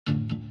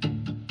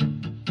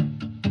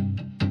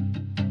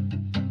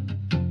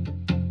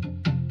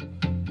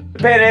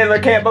panhandler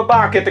can't but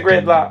balk at the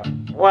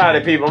gridlock. Why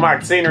do people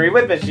mark scenery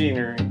with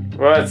machinery?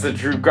 What's the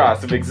true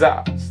cost of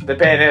exhaust? The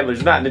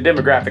panhandler's not in the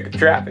demographic of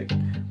traffic.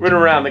 When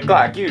around the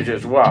clock, you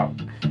just walk.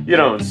 You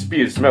don't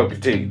spew smoke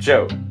until you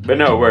choke. But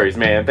no worries,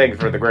 man, thanks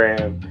for the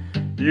gram.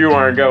 You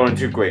aren't going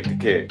too quick to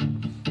kick.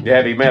 The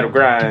heavy metal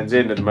grinds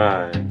into the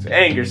mines.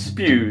 Anger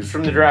spews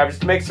from the drivers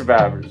to make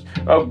survivors.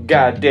 Oh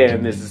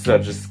goddamn, this is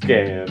such a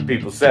scam.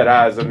 People set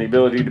eyes on the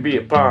ability to be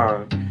a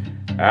pawn.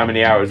 How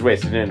many hours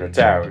wasted in our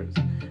towers?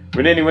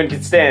 When anyone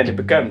can stand to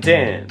become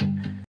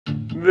 10.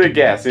 The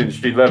gas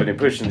industry loving and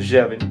pushing and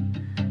shoving.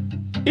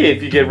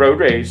 If you get road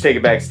rage, take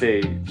it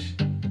backstage.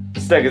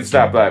 Stuck at the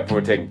stoplight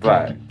before taking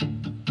flight.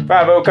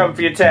 5-0 come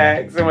for your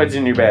tags and what's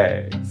in your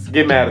bags.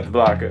 Get mad at the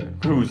blocker,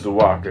 who's the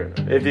walker?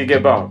 If you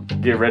get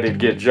bumped, get ready to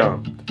get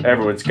jumped.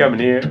 Everyone's coming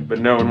here, but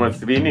no one wants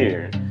to be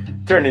near.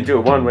 Turn into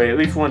a one-way at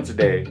least once a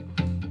day.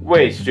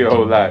 Waste your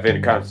whole life in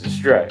a constant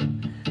strife.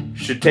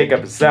 Should take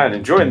up a sign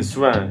and join the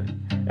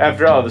swine.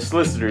 After all, the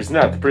solicitor's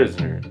not the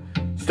prisoner.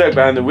 Stuck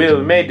behind the wheel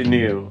and made to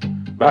kneel.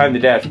 Behind the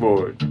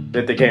dashboard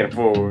that they can't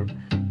afford.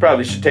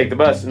 Probably should take the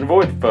bus and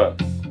avoid the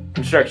fuss.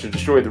 Construction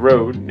destroyed the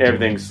road and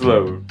everything's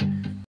slowed.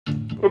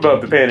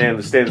 Above the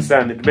panhandler stands a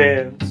sign that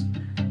demands.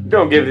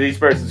 Don't give to these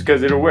persons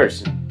because it'll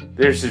worsen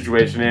their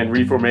situation and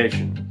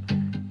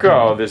reformation.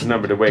 Call this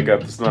number to wake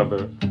up the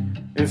slumber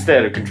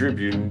instead of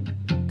contributing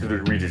to the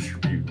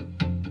redistribution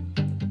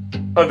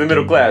of the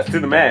middle class to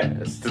the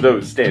mass, to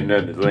those standing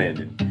under the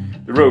landing.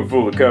 The road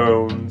full of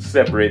cones,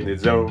 separating the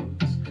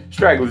zones.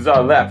 Stragglers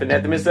all laughing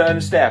at the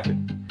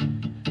misunderstanding.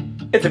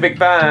 It's a big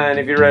fine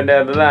if you run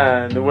down the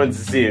line. The ones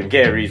that see him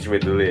can't reach where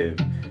to live.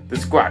 The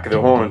squawk of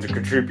the horns are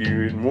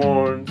contributing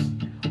warns.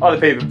 All the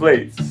paper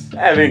plates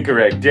have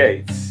incorrect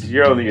dates.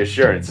 Your only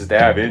assurance is to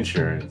have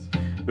insurance.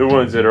 The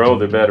ones that are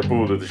older better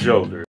pull to the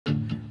shoulder.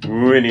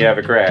 When you have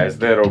a crash,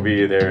 that'll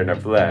be there in a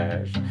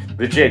flash.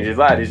 The change of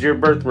light is your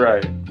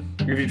birthright.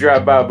 If you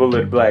drive by a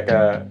bullet black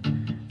eye,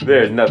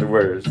 there's nothing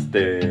worse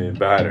than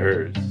behind a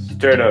hearse.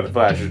 Turn on the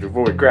flashers to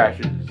avoid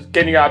crashes.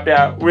 Can you opt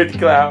out with the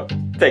clout?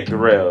 Take the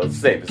rails,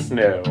 save the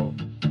snow.